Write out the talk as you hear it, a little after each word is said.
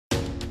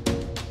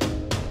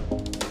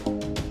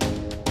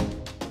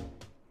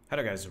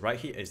Hello guys, right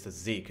here is the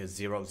Zeekr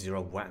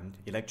 001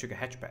 electric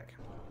hatchback.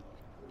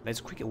 Let's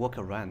quickly walk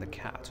around the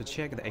car to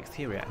check the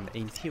exterior and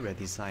interior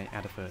design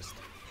at first.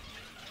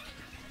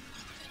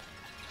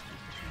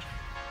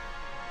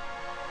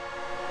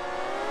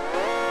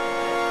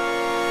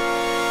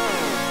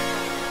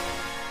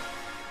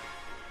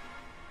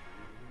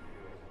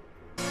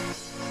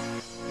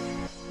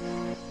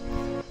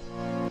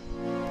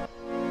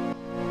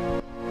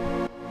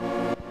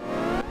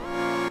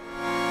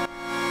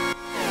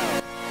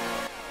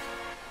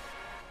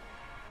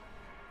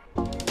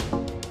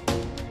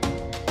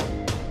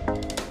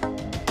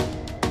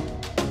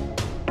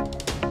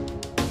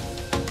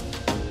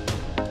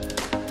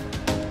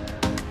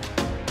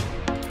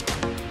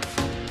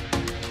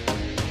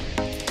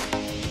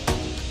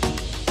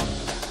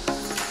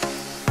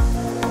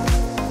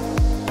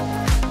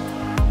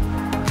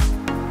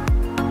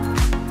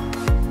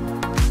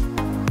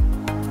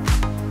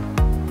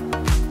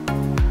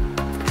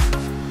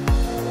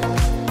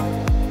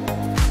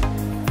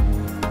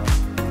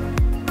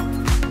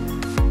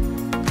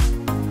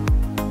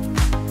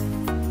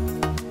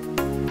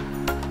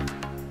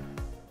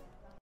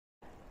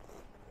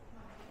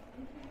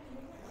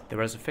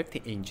 There is a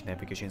 50-inch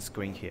navigation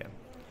screen here.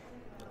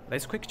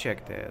 Let's quick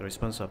check the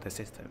response of the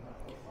system.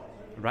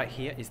 Right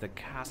here is the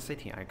car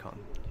setting icon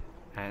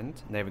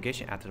and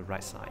navigation at the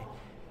right side.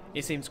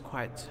 It seems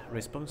quite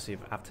responsive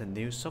after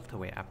new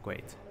software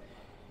upgrade.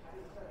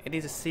 It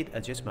is a seat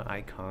adjustment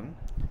icon.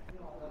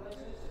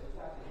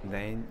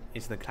 Then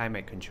it's the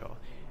climate control.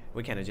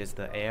 We can adjust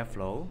the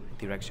airflow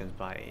directions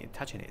by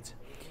touching it.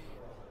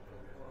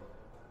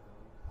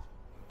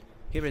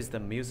 Here is the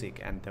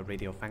music and the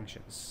radio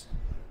functions.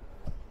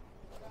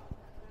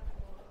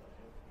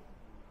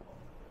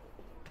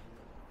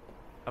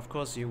 Of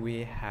course,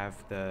 we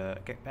have the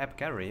app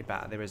gallery,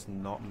 but there is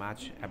not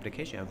much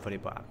application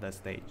available at this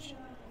stage.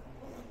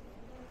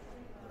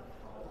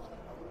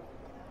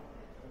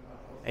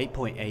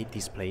 8.8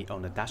 display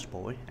on the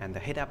dashboard and the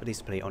head-up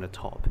display on the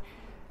top.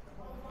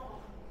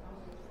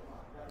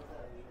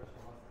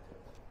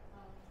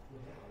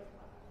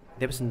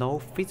 There is no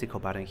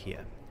physical button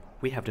here.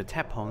 We have to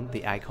tap on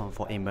the icon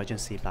for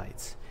emergency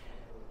lights.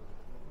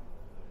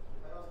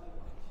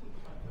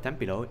 Down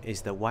below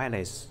is the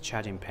wireless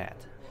charging pad,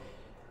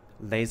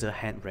 laser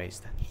hand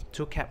raised,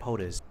 2 cup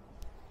holders,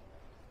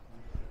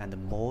 and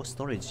more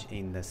storage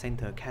in the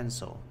center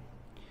console.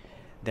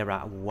 There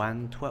are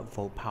 1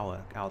 12-volt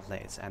power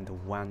outlet and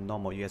 1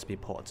 normal USB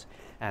port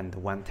and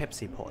 1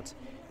 Type-C port.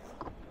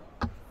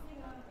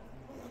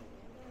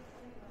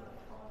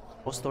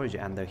 More storage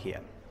under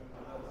here.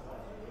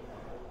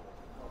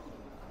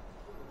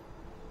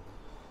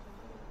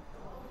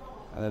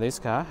 This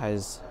car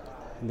has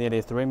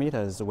nearly 3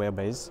 meters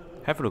wheelbase.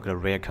 Have a look at the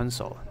rear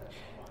console.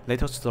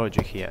 Little storage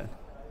here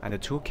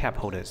and 2 cup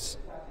holders.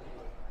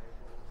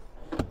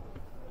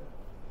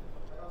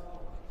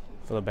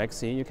 For the back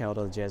seat, you can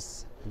also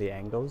adjust the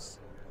angles.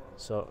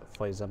 So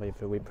for example,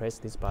 if we press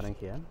this button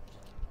here,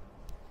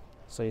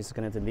 so it's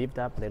going to lift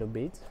up a little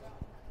bit,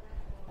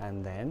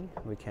 and then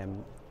we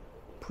can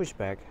push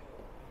back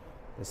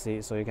the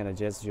seat so you can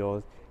adjust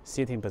your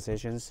seating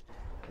positions.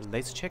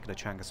 Let's check the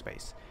trunk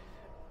space.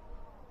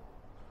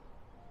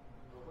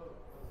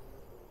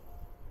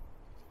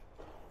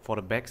 For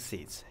the back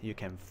seats, you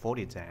can fold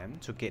it down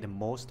to get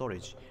more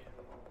storage.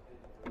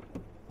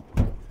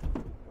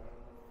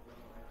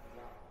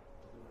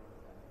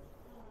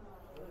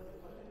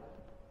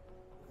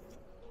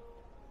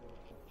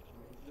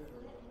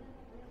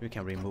 You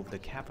can remove the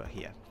cover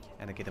here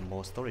and get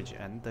more storage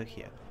under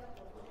here.